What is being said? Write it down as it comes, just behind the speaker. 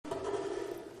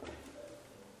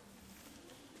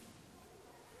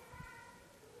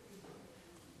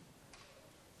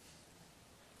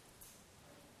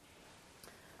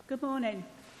Good morning.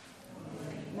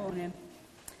 Morning.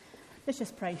 Let's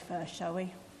just pray first, shall we?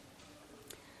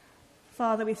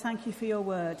 Father, we thank you for your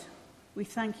word. We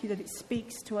thank you that it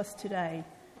speaks to us today.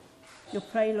 You'll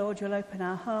pray, Lord, you'll open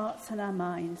our hearts and our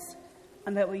minds,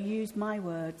 and that we'll use my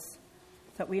words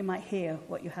that we might hear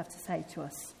what you have to say to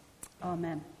us.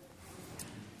 Amen.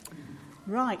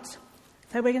 Right,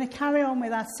 so we're going to carry on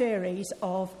with our series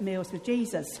of Meals with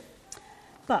Jesus.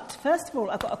 But first of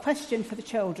all, I've got a question for the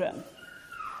children.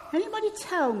 Anybody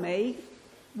tell me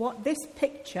what book this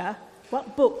picture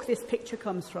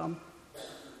comes from?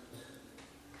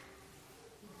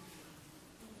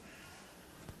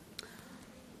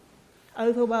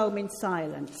 Overwhelming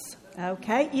silence.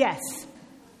 Okay, yes.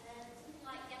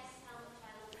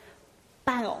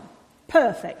 Bang on.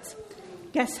 Perfect.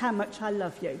 Guess how much I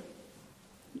love you.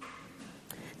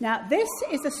 Now, this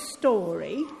is a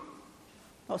story,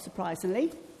 not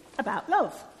surprisingly, about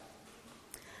love.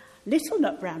 Little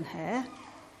Nut Brown Hare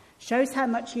shows how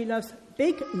much he loves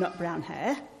Big Nut Brown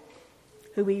Hare,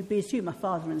 who we assume are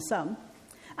father and son,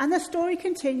 and the story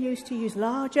continues to use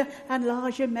larger and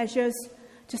larger measures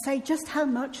to say just how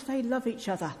much they love each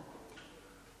other.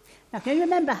 Now, can you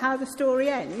remember how the story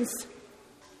ends?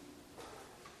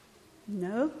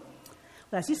 No?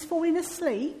 Well, as he's falling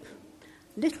asleep,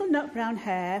 Little Nut Brown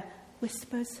Hare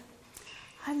whispers,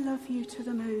 "I love you to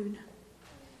the moon."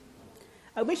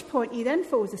 At which point he then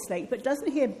falls asleep, but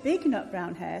doesn't hear Big Nut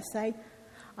Brown Hare say,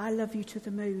 "I love you to the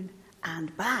moon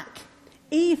and back."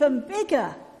 Even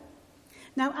bigger.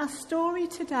 Now, our story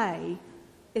today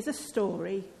is a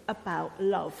story about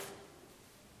love.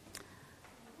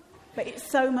 But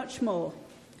it's so much more.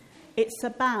 It's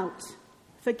about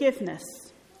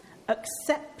forgiveness,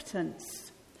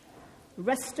 acceptance,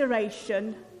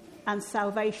 restoration, and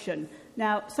salvation.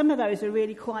 Now, some of those are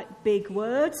really quite big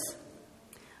words.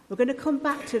 We're going to come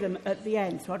back to them at the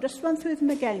end. So I'll just run through them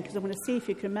again because I want to see if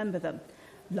you can remember them.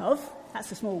 Love,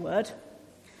 that's a small word.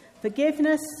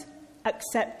 Forgiveness,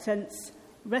 acceptance,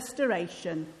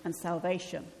 restoration, and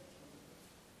salvation.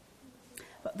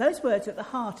 But those words are at the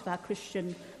heart of our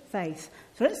Christian faith.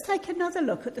 So let's take another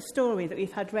look at the story that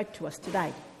we've had read to us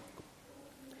today.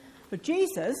 Well,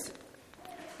 Jesus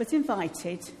was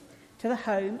invited to the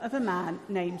home of a man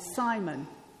named Simon.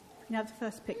 Can you have the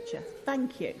first picture?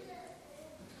 Thank you.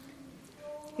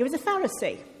 He was a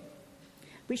Pharisee,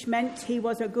 which meant he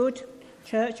was a good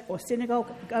church or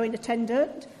synagogue-going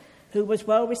attendant who was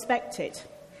well respected.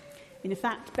 In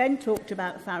fact, Ben talked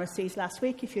about the Pharisees last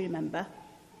week, if you remember.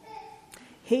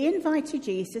 He invited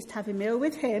Jesus to have a meal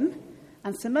with him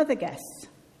and some other guests.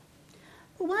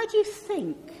 But why do you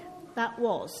think that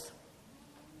was?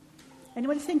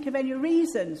 Anybody think of any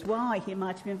reasons why he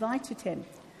might have invited him?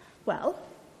 Well,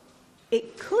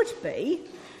 it could be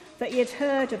that he had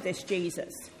heard of this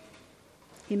Jesus.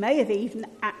 He may have even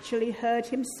actually heard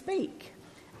him speak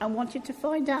and wanted to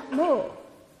find out more.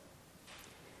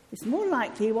 It's more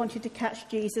likely he wanted to catch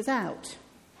Jesus out.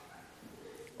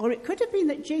 Or it could have been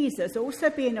that Jesus, also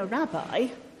being a rabbi,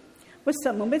 was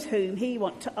someone with whom he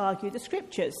wanted to argue the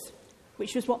scriptures,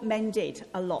 which was what men did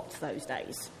a lot those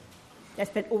days. They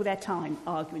spent all their time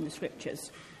arguing the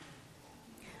scriptures.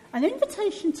 An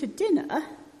invitation to dinner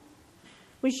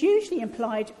was usually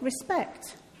implied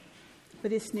respect for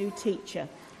this new teacher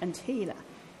and healer.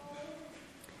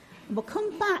 And we'll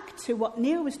come back to what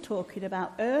Neil was talking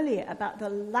about earlier, about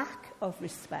the lack of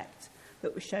respect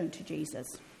that was shown to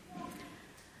Jesus.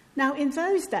 Now, in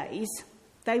those days,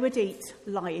 they would eat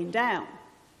lying down.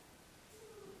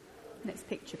 Next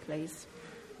picture, please.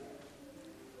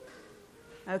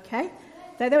 Okay,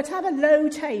 they would have a low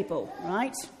table,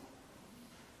 right?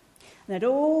 And they'd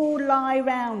all lie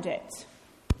round it.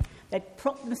 They'd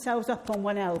prop themselves up on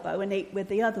one elbow and eat with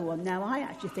the other one. Now, I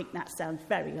actually think that sounds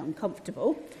very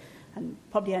uncomfortable and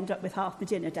probably end up with half the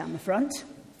dinner down the front.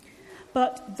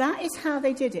 But that is how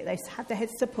they did it. They had their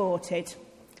heads supported.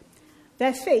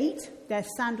 Their feet, their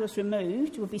sandals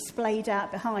removed, would be splayed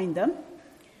out behind them,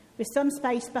 with some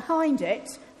space behind it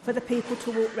for the people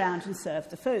to walk round and serve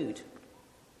the food.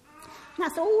 And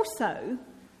that's also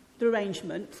the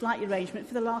arrangement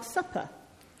for the Last Supper,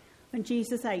 when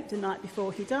Jesus ate the night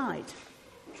before he died.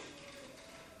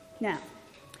 Now,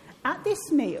 at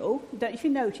this meal, don't know if you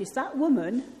noticed, that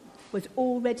woman was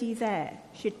already there.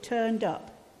 She'd turned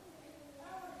up.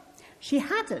 She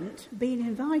hadn't been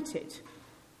invited.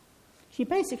 She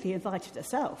basically invited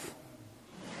herself.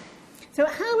 So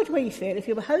how would we feel if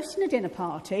you were hosting a dinner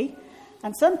party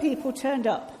and some people turned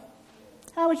up?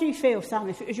 How would you feel, Sam,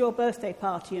 if it was your birthday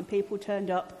party and people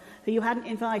turned up who you hadn't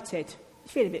invited?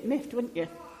 You'd feel a bit miffed, wouldn't you?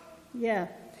 Yeah,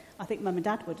 I think Mum and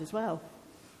Dad would as well.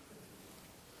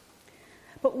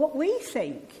 But what we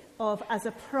think of as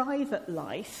a private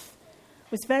life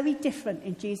was very different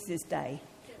in Jesus' day.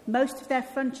 Most of their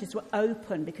frontages were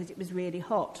open because it was really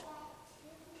hot.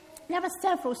 There are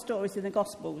several stories in the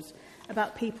Gospels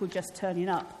about people just turning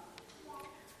up.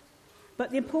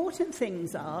 But the important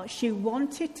things are she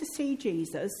wanted to see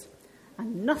Jesus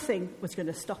and nothing was going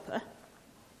to stop her.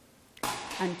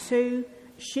 And 2,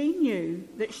 she knew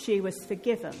that she was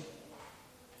forgiven.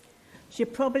 She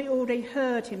had probably already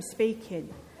heard him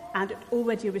speaking and had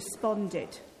already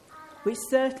responded, which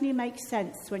certainly makes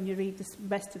sense when you read the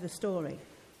rest of the story.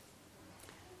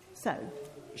 So,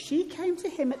 she came to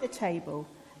him at the table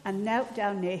and knelt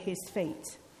down near his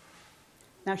feet.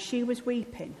 Now, she was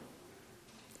weeping.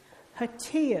 Her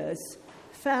tears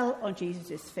fell on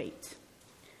Jesus' feet.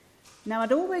 Now,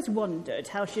 I'd always wondered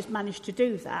how she's managed to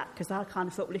do that, because I kind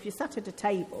of thought, well, if you sat at a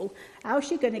table, how's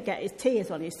she going to get his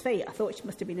tears on his feet? I thought she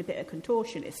must have been a bit of a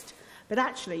contortionist. But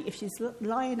actually, if she's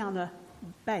lying on a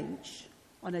bench,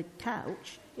 on a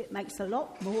couch, it makes a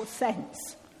lot more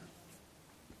sense.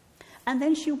 And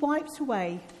then she wiped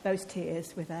away those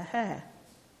tears with her hair.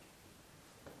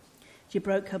 She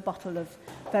broke her bottle of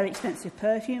very expensive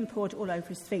perfume and poured it all over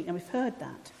his feet. Now, we've heard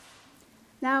that.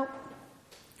 Now,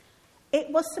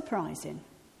 it was surprising.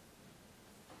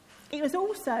 It was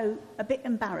also a bit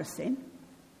embarrassing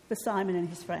for Simon and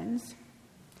his friends.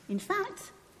 In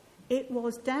fact, it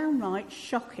was downright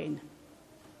shocking.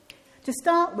 To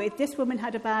start with, this woman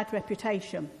had a bad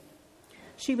reputation.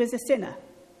 She was a sinner.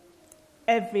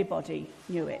 Everybody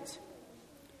knew it.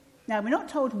 Now, we're not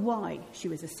told why she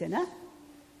was a sinner.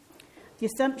 The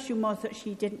assumption was that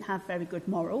she didn't have very good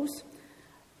morals.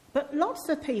 But lots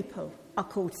of people are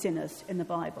called sinners in the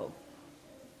Bible.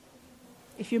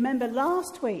 If you remember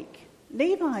last week,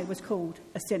 Levi was called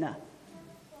a sinner.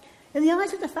 In the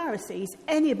eyes of the Pharisees,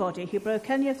 anybody who broke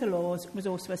any of the laws was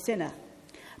also a sinner.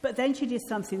 But then she did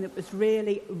something that was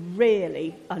really,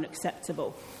 really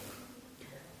unacceptable.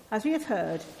 As we have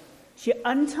heard, she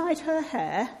untied her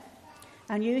hair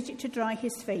and used it to dry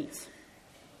his feet.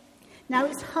 Now,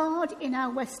 it's hard in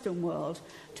our Western world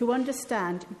to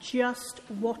understand just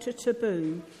what a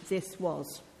taboo this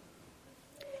was.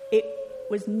 It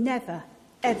was never,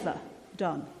 ever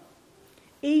done.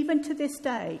 Even to this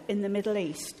day in the Middle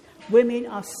East, women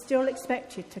are still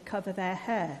expected to cover their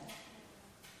hair.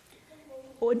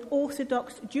 Or in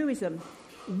Orthodox Judaism,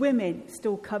 women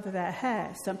still cover their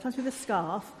hair, sometimes with a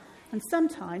scarf, and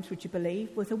sometimes, would you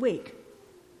believe, with a wig,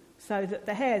 so that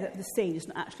the hair that they're seen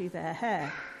isn't actually their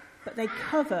hair. But they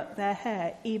cover their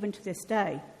hair even to this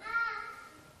day.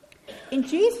 In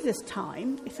Jesus'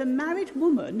 time, if a married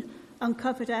woman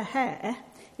uncovered her hair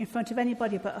in front of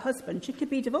anybody but her husband, she could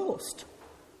be divorced.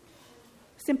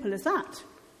 Simple as that.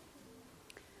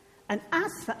 And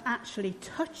as for actually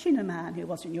touching a man who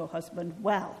wasn't your husband,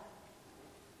 well.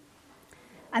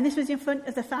 And this was in front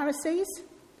of the Pharisees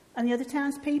and the other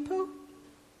townspeople?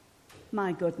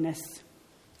 My goodness.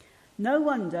 No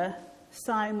wonder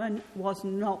Simon was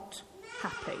not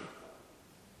happy.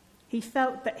 He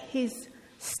felt that his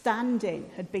standing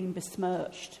had been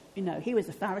besmirched. You know, he was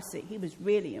a Pharisee. He was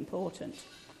really important.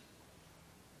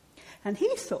 And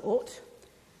he thought,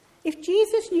 if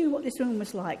Jesus knew what this woman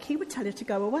was like, he would tell her to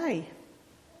go away.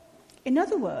 In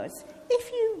other words,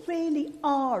 if you really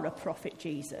are a prophet,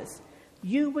 Jesus,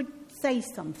 you would say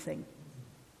something.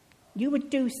 You would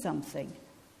do something.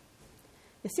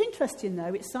 It's interesting,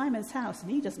 though, it's Simon's house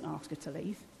and he doesn't ask her to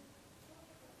leave.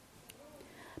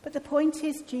 But the point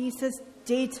is, Jesus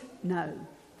did know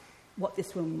what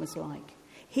this woman was like.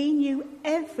 He knew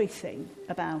everything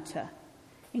about her,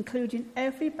 including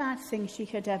every bad thing she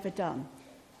had ever done.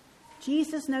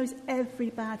 Jesus knows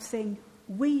every bad thing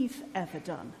we've ever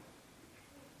done.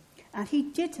 And he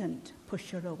didn't push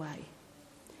her away.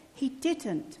 He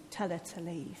didn't tell her to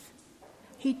leave.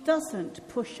 He doesn't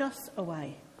push us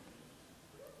away.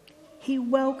 He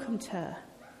welcomed her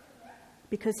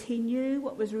because he knew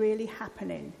what was really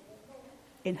happening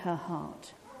in her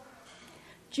heart.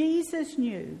 Jesus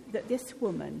knew that this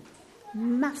woman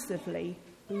massively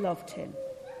loved him.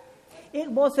 It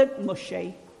wasn't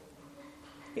mushy.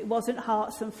 It wasn't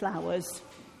hearts and flowers.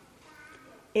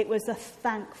 It was a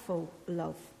thankful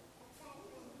love.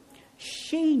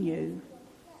 She knew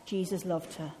Jesus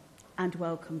loved her and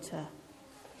welcomed her,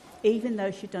 even though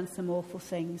she'd done some awful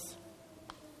things.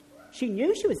 She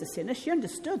knew she was a sinner. She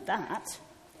understood that.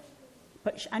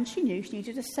 And she knew she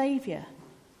needed a saviour.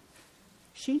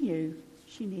 She knew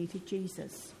she needed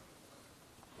Jesus.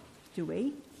 Do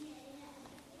we?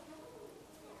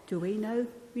 Do we know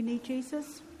we need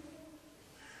Jesus?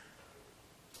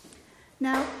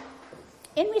 Now,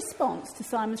 In response to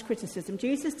Simon's criticism,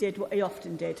 Jesus did what he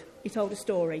often did. He told a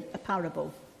story, a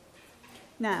parable.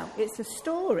 Now, it's a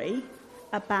story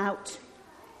about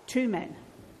two men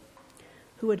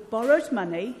who had borrowed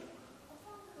money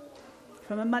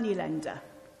from a moneylender.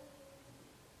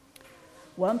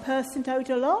 One person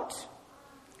owed a lot,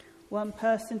 one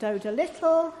person owed a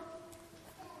little,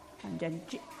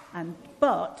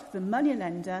 but the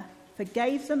moneylender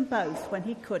forgave them both when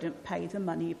he couldn't pay the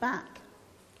money back.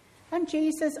 And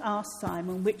Jesus asked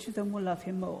Simon which of them will love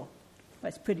him more. Well,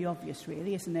 it's pretty obvious,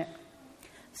 really, isn't it?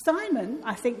 Simon,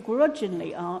 I think,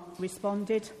 grudgingly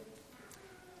responded.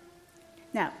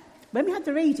 Now, when we had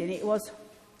the reading, it was,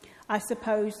 I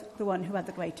suppose, the one who had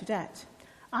the greater debt.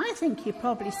 I think he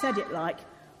probably said it like,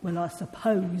 well, I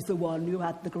suppose the one who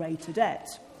had the greater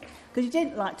debt, because he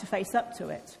didn't like to face up to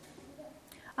it.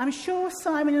 I'm sure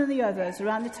Simon and the others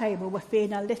around the table were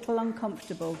feeling a little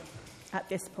uncomfortable at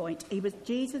this point.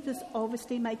 Jesus was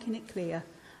obviously making it clear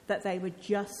that they were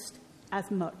just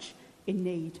as much in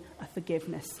need of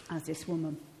forgiveness as this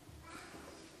woman.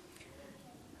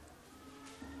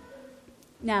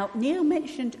 Now, Neil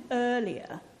mentioned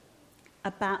earlier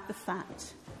about the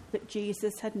fact that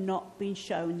Jesus had not been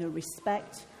shown the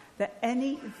respect that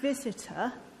any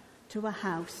visitor to a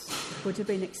house would have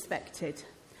been expected.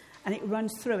 And it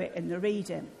runs through it in the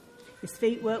reading. His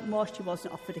feet weren't washed, he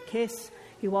wasn't offered a kiss,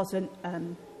 he wasn't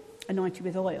anointed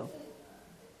with oil.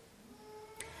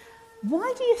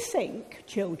 Why do you think,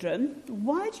 children,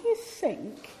 why do you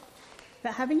think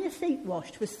that having your feet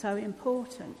washed was so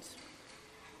important?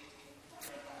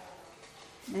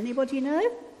 Anybody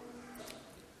know?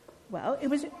 Well, it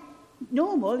was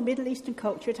normal in Middle Eastern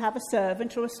culture to have a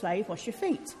servant or a slave wash your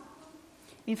feet.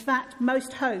 In fact,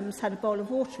 most homes had a bowl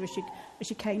of water as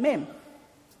you came in.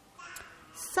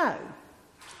 So,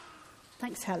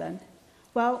 thanks, Helen.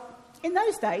 Well, in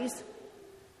those days,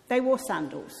 they wore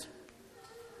sandals,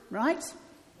 right?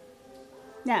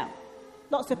 Now,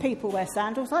 lots of people wear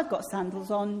sandals. I've got sandals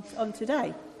on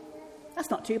today. That's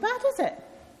not too bad, is it?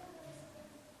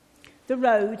 The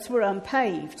roads were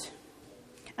unpaved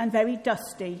and very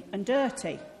dusty and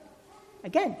dirty.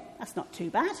 Again, that's not too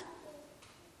bad.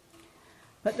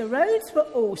 But the roads were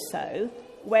also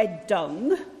where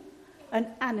dung and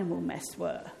animal mess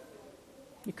were.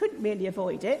 You couldn't really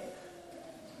avoid it.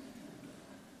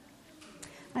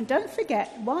 And don't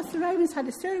forget, whilst the Romans had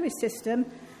a sewage system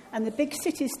and the big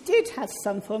cities did have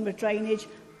some form of drainage,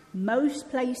 most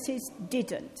places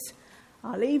didn't.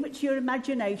 I'll leave it to your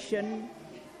imagination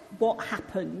what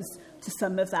happens to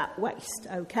some of that waste,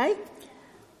 okay?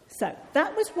 So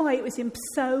that was why it was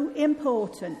so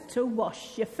important to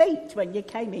wash your feet when you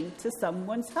came into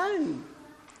someone's home.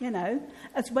 You know,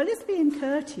 as well as being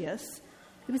courteous,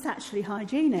 it was actually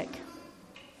hygienic.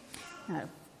 Now,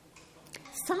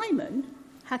 Simon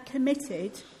had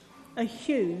committed a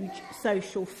huge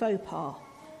social faux pas.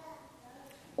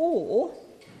 Or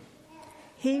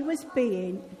he was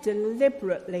being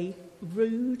deliberately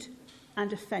rude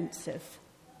and offensive.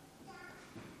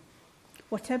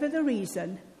 Whatever the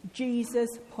reason,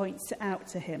 Jesus points it out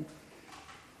to him.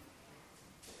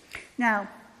 Now,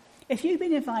 if you've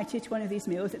been invited to one of these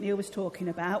meals that Neil was talking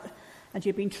about, and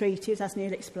you've been treated, as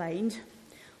Neil explained,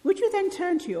 would you then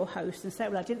turn to your host and say,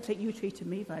 well, I didn't think you treated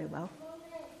me very well.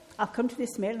 I've come to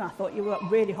this meal and I thought you were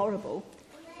really horrible.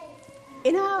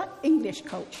 In our English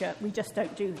culture, we just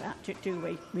don't do that, do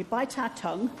we? We bite our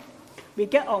tongue, we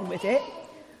get on with it,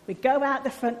 we go out the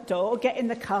front door, get in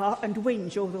the car and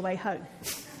whinge all the way home.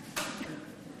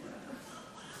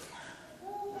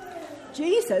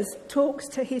 Jesus talks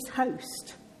to his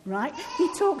host, right? He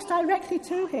talks directly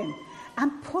to him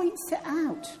and points it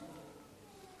out.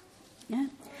 Yeah.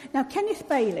 Now, Kenneth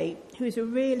Bailey, who is a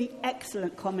really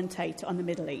excellent commentator on the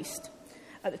Middle East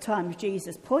at the time of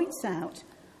Jesus, points out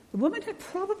the woman had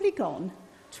probably gone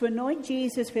to anoint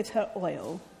Jesus with her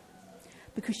oil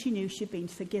because she knew she'd been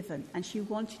forgiven and she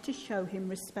wanted to show him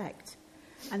respect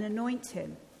and anoint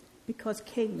him because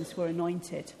kings were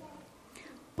anointed.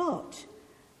 But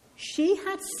she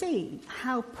had seen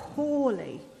how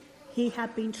poorly he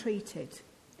had been treated.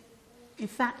 In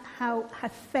fact, how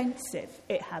offensive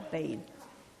it had been.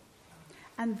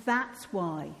 And that's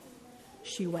why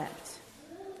she wept.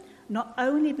 Not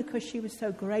only because she was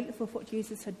so grateful for what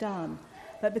Jesus had done,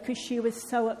 but because she was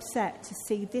so upset to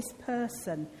see this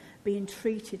person being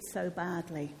treated so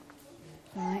badly.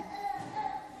 Right?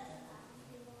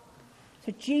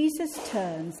 So Jesus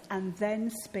turns and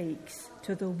then speaks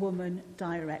to the woman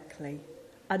directly.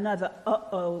 Another,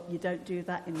 you don't do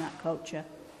that in that culture.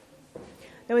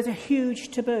 There was a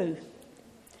huge taboo.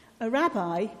 A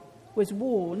rabbi was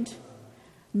warned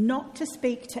not to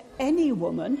speak to any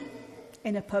woman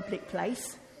in a public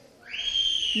place.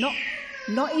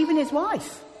 Not even his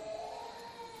wife.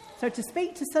 So to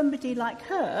speak to somebody like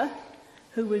her,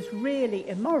 who was really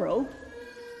immoral,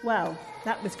 well,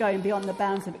 that was going beyond the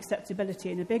bounds of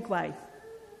acceptability in a big way.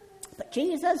 But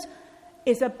Jesus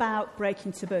is about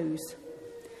breaking taboos.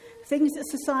 Things that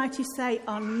society say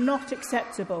are not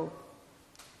acceptable.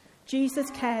 Jesus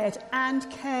cared and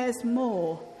cares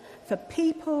more for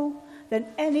people than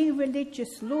any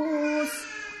religious laws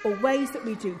or ways that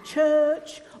we do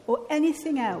church or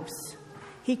anything else.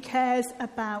 He cares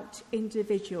about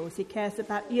individuals. He cares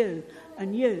about you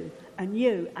and you and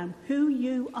you and who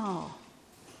you are.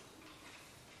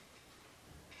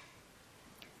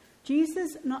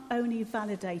 Jesus not only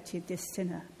validated this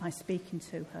sinner by speaking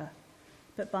to her,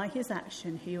 but by his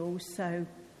action he also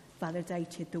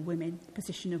validated the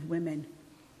position of women.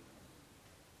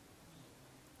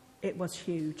 It was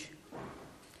huge.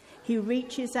 He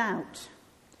reaches out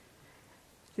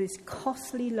to this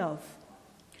costly love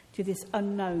to this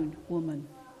unknown woman.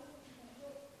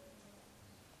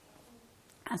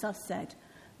 As I've said,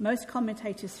 most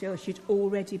commentators feel she'd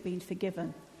already been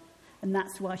forgiven, and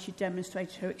that's why she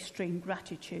demonstrated her extreme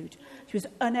gratitude. She was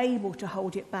unable to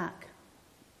hold it back.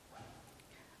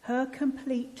 Her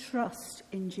complete trust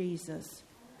in Jesus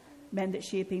meant that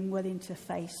she had been willing to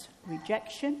face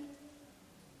rejection,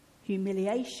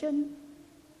 humiliation,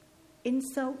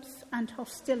 insults, and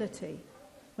hostility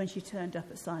when she turned up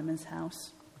at Simon's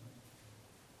house.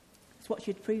 It's what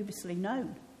she'd previously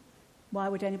known. Why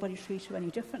would anybody treat her any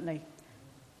differently?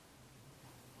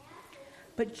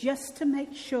 But just to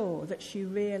make sure that she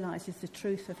realises the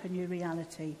truth of her new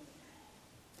reality,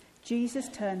 Jesus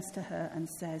turns to her and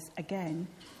says, again,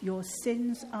 your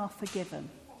sins are forgiven.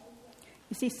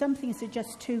 You see, some things are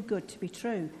just too good to be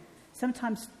true,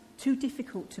 sometimes too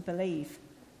difficult to believe.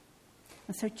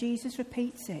 And so Jesus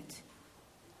repeats it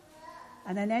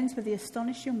and then ends with the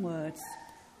astonishing words,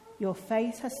 your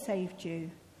faith has saved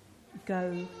you.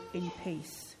 Go in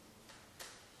peace.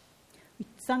 We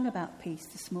sung about peace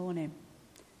this morning.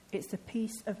 It's the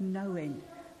peace of knowing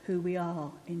who we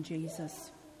are in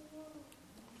Jesus.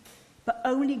 But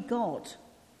only God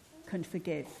can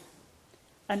forgive,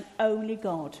 and only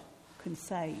God can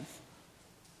save.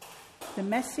 The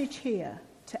message here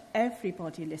to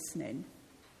everybody listening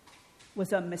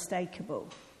was unmistakable.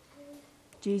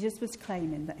 Jesus was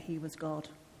claiming that he was God.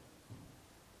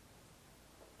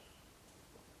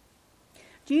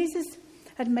 Jesus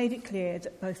had made it clear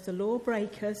that both the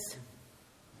lawbreakers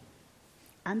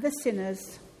and the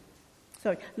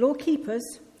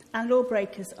lawkeepers and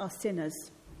lawbreakers are sinners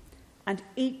and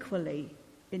equally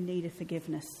in need of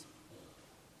forgiveness.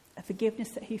 A forgiveness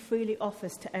that he freely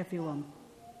offers to everyone.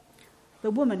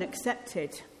 The woman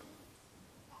accepted.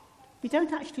 We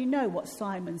don't actually know what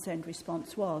Simon's end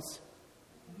response was.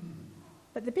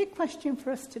 But the big question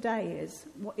for us today is,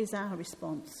 what is our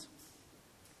response?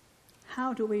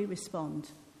 How do we respond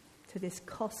to this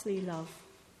costly love?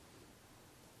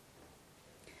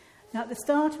 Now, at the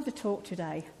start of the talk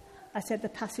today, I said the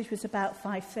passage was about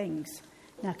 5 things.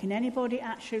 Now, can anybody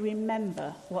actually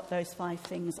remember what those 5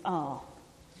 things are?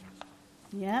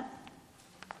 Yeah?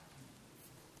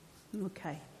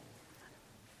 Okay.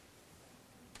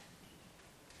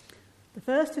 The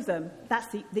first of them, that's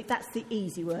the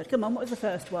easy word. Come on, what was the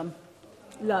first one?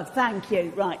 Love. Thank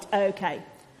you. Right, okay.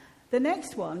 The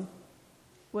next one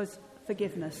was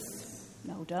forgiveness.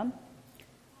 Well done.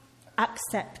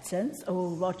 Acceptance. Oh,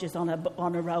 Roger's on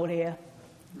a roll here.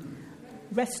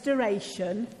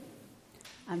 Restoration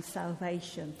and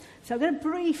salvation. So I'm going to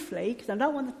briefly, because I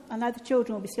know the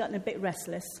children will be getting a bit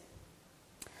restless,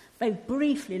 very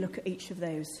briefly look at each of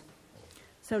those.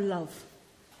 So love.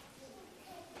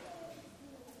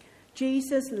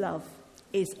 Jesus' love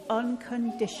is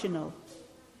unconditional.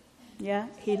 Yeah,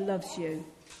 he loves you.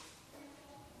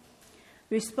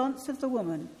 The response of the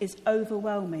woman is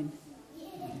overwhelming,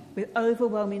 with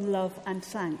overwhelming love and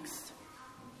thanks.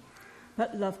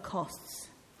 But love costs.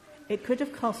 It could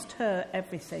have cost her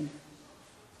everything.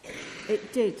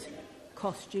 It did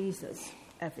cost Jesus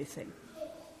everything.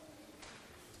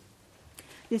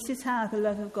 This is how the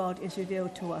love of God is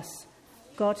revealed to us.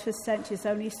 God has sent his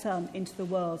only Son into the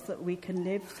world so that we can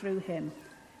live through him.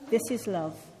 This is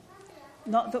love.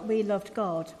 Not that we loved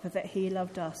God, but that he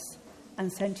loved us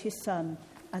and sent his Son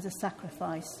as a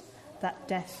sacrifice, that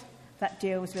death that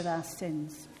deals with our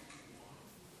sins.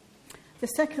 The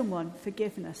second one,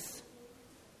 forgiveness.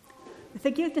 The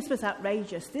forgiveness was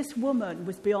outrageous. This woman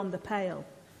was beyond the pale.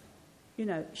 You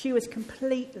know, she was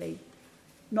completely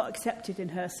not accepted in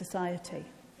her society.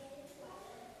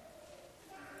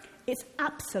 It's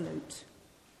absolute.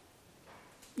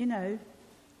 You know,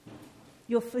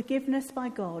 Your forgiveness by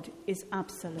God is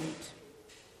absolute.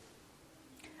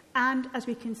 And as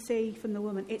we can see from the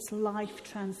woman, it's life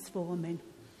transforming.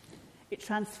 It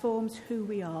transforms who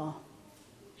we are.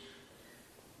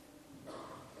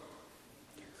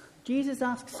 Jesus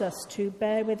asks us to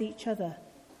bear with each other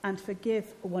and forgive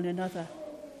one another.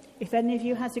 If any of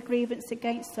you has a grievance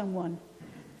against someone,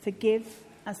 forgive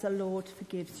as the Lord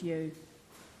forgives you.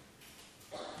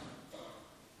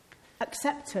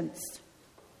 Acceptance.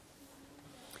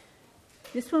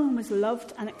 This woman was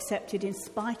loved and accepted in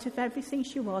spite of everything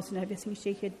she was and everything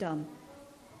she had done.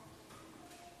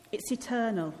 It's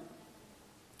eternal.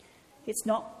 It's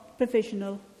not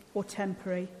provisional or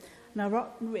temporary. And I've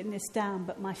written this down,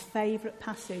 but my favourite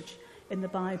passage in the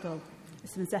Bible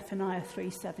is from Zephaniah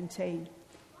 3:17,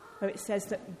 where it says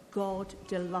that God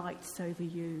delights over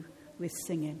you with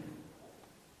singing.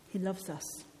 He loves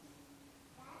us.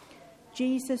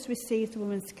 Jesus received the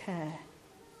woman's care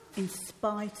in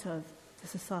spite of the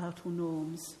societal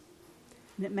norms.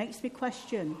 And it makes me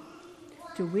question,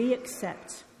 do we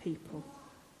accept people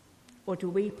or do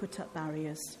we put up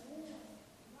barriers?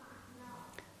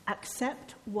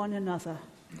 Accept one another,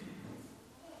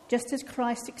 just as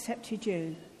Christ accepted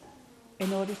you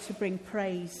in order to bring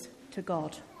praise to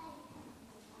God.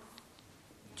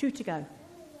 2 to go.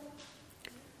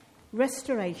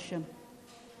 Restoration.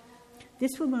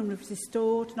 This woman was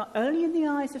restored not only in the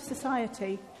eyes of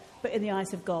society, but in the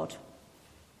eyes of God.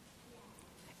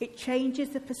 It changes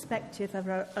the perspective of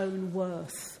our own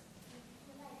worth.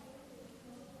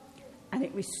 And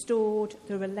it restored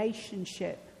the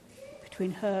relationship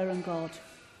between her and God.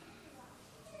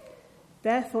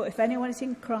 Therefore, if anyone is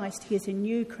in Christ, he is a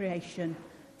new creation.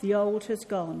 The old has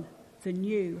gone, the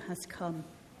new has come.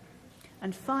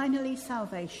 And finally,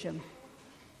 salvation.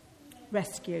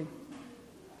 Rescue.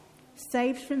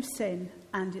 Saved from sin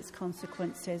and its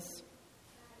consequences.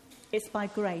 It's by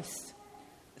grace,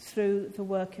 through the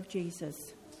work of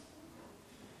Jesus.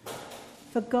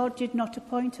 For God did not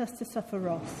appoint us to suffer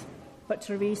wrath, but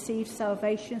to receive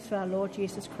salvation through our Lord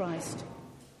Jesus Christ.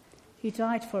 He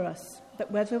died for us, that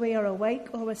whether we are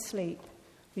awake or asleep,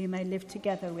 we may live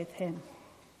together with him.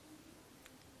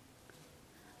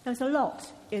 There's a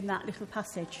lot in that little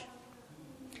passage.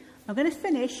 I'm going to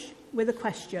finish with a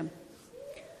question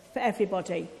for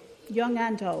everybody, young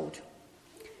and old.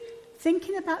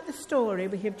 Thinking about the story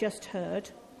we have just heard,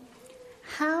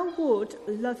 how would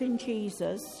loving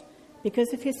Jesus,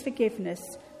 because of his forgiveness,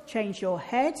 change your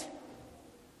head,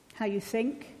 how you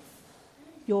think,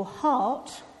 your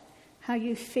heart, how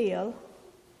you feel,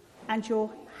 and your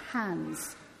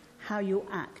hands, how you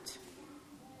act?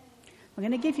 I'm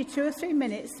going to give you 2 or 3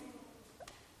 minutes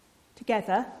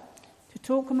together to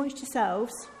talk amongst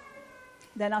yourselves,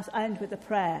 then I'll end with a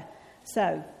prayer.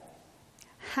 So,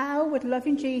 how would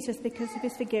loving Jesus because of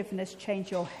his forgiveness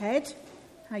change your head,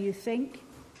 how you think,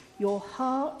 your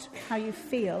heart, how you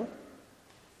feel,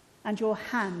 and your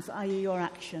hands, i.e. your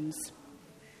actions?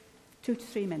 2 to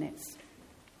 3 minutes.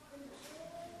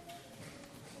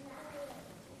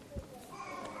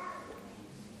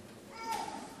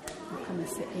 I'll come and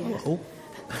sit here. Oh.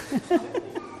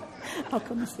 I'll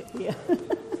come and sit here.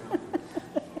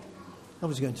 I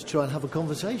was going to try and have a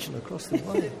conversation across the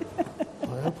way.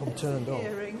 I hope I'm turned on.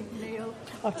 Hearing, Neil.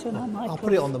 I'll turn my mic I'll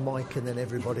put it on the mic and then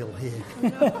everybody will hear.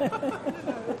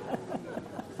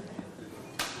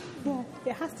 Yeah,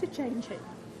 it has to change it.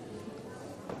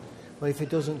 Well, if it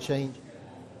doesn't change...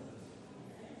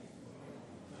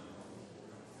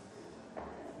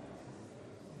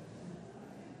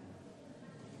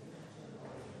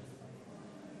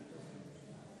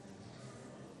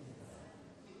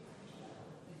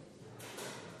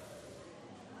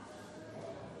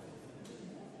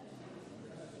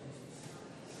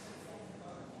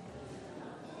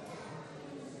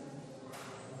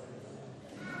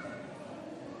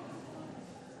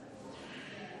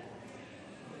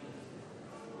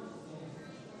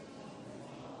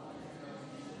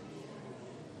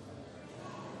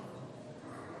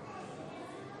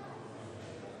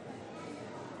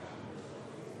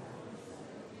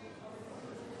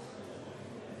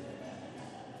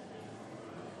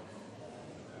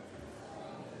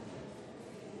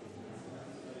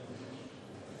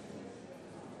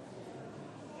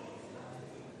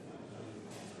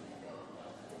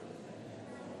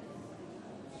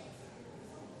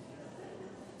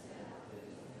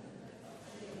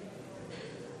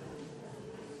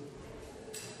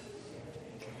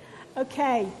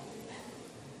 Okay.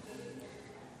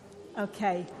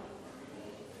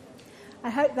 I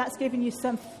hope that's given you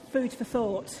some food for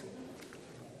thought.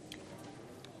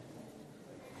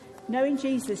 Knowing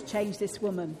Jesus changed this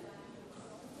woman.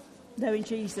 Knowing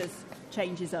Jesus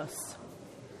changes us.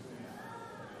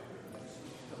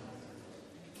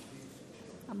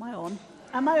 Am I on?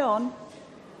 Am I on?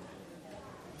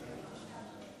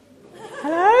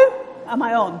 Hello? Am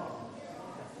I on?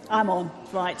 I'm on.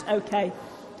 Right, okay.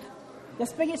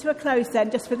 Let's bring it to a close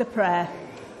then, just with a prayer.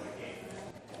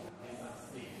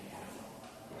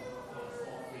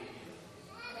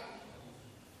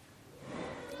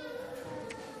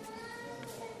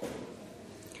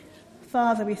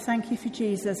 Father, we thank you for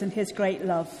Jesus and his great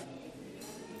love.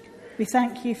 We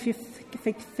thank you for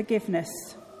forgiveness.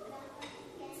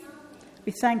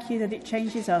 We thank you that it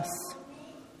changes us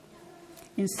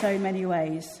in so many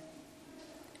ways.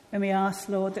 And we ask,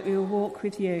 Lord, that we will walk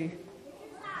with you,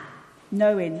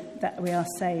 knowing that we are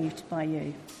saved by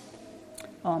you.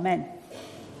 Amen.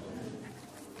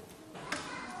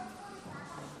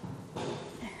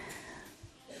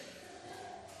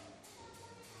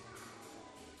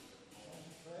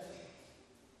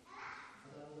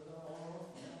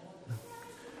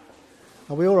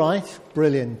 Are we all right?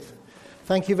 Brilliant.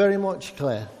 Thank you very much,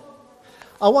 Claire.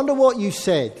 I wonder what you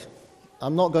said.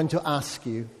 I'm not going to ask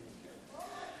you.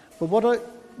 But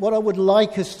what I would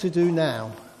like us to do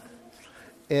now,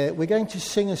 we're going to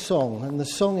sing a song, and the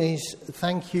song is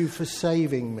Thank You for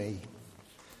Saving Me.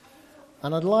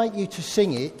 And I'd like you to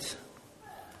sing it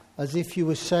as if you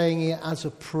were saying it as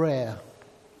a prayer.